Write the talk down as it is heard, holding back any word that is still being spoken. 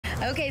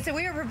Okay, so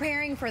we are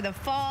preparing for the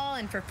fall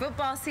and for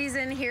football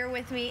season. Here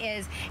with me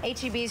is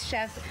HEB's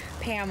chef,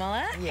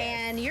 Pamela. Yes.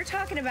 And you're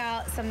talking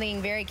about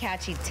something very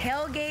catchy,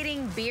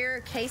 tailgating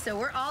beer queso.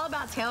 We're all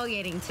about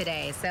tailgating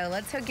today, so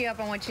let's hook you up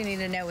on what you need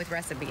to know with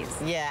recipes.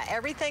 Yeah,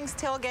 everything's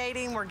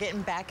tailgating. We're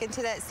getting back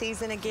into that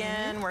season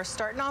again. We're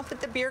starting off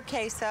with the beer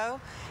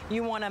queso.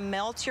 You want to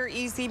melt your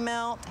easy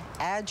melt,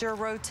 add your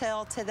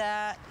Rotel to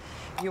that.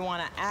 You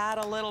want to add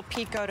a little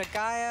pico de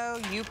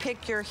gallo. You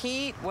pick your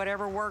heat,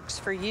 whatever works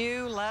for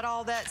you. Let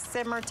all that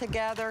simmer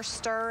together,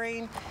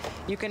 stirring.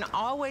 You can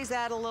always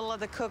add a little of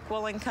the Cook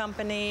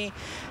Company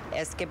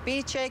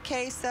escabeche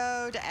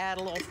queso to add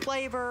a little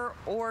flavor,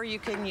 or you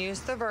can use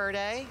the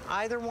verde.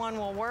 Either one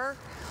will work.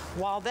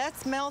 While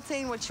that's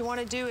melting, what you want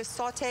to do is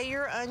saute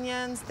your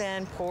onions,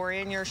 then pour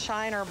in your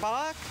Shiner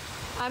Bock.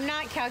 I'm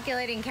not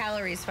calculating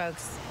calories,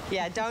 folks.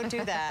 Yeah, don't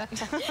do that.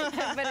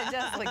 But it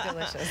does look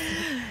delicious.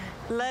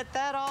 Let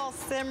that all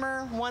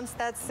simmer. Once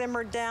that's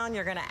simmered down,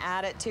 you're gonna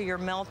add it to your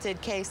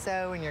melted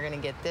queso, and you're gonna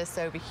get this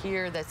over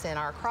here that's in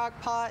our crock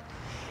pot.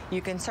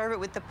 You can serve it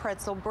with the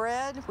pretzel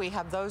bread. We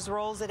have those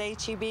rolls at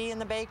HEB in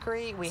the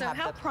bakery. So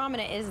how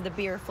prominent is the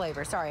beer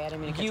flavor? Sorry, I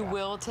didn't mean to cut you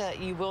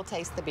off. You will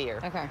taste the beer.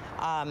 Okay.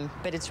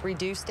 But it's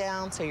reduced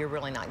down, so you're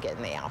really not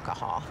getting the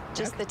alcohol,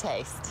 just the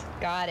taste.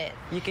 Got it.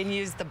 You can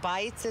use the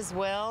bites as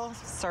well.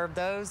 Serve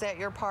those at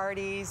your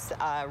parties.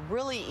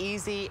 Really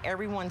easy.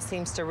 Everyone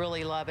seems to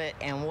really love it.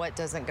 And what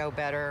doesn't go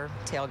better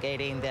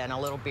tailgating than a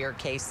little beer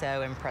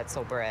queso and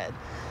pretzel bread?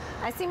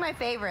 I see my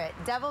favorite,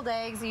 deviled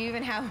eggs. You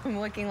even have them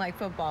looking like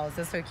footballs.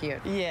 That's so cute.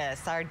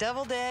 Yes, our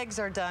deviled eggs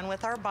are done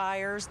with our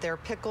buyers. They're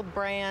pickled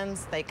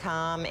brands. They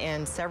come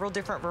in several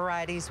different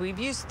varieties. We've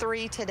used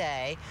 3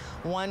 today.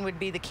 One would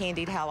be the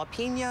candied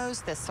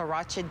jalapenos, the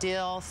sriracha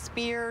dill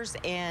spears,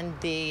 and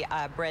the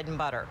bread and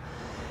butter.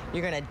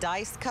 You're gonna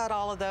dice cut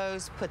all of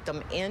those, put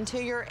them into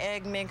your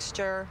egg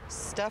mixture,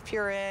 stuff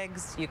your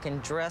eggs. You can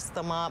dress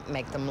them up,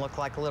 make them look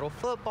like little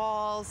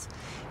footballs.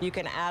 You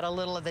can add a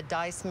little of the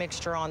dice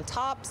mixture on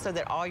top so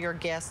that all your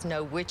guests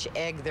know which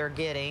egg they're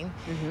getting.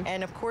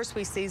 And of course,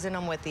 we season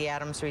them with the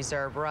Adams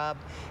Reserve rub.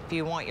 If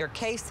you want your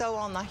queso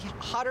on the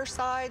hotter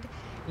side,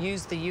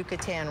 use the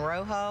Yucatan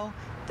Rojo.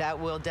 That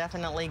will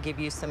definitely give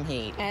you some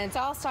heat. And it's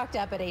all stocked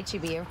up at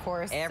HEB, of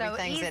course.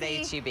 Everything's so at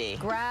HEB.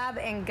 Grab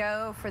and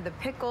go for the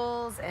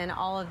pickles and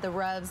all of the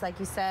rubs, like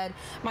you said.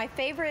 My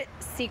favorite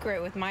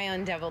secret with my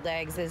own deviled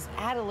eggs is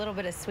add a little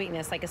bit of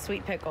sweetness, like a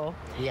sweet pickle.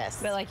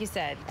 Yes. But like you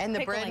said, and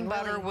the bread and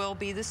butter really will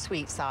be the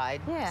sweet side.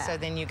 Yeah. So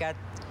then you got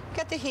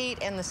the heat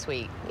and the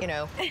sweet, you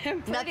know,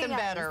 nothing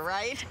better,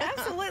 right?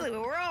 Absolutely.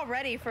 We're all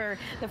ready for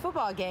the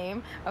football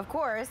game, of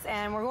course,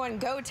 and we're going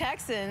Go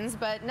Texans,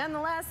 but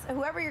nonetheless,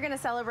 whoever you're going to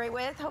celebrate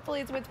with,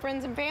 hopefully it's with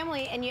friends and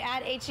family, and you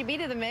add HEB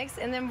to the mix,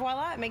 and then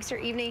voila, it makes your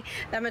evening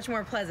that much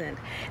more pleasant.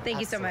 Thank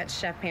you so much,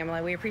 Chef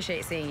Pamela. We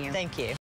appreciate seeing you. Thank you.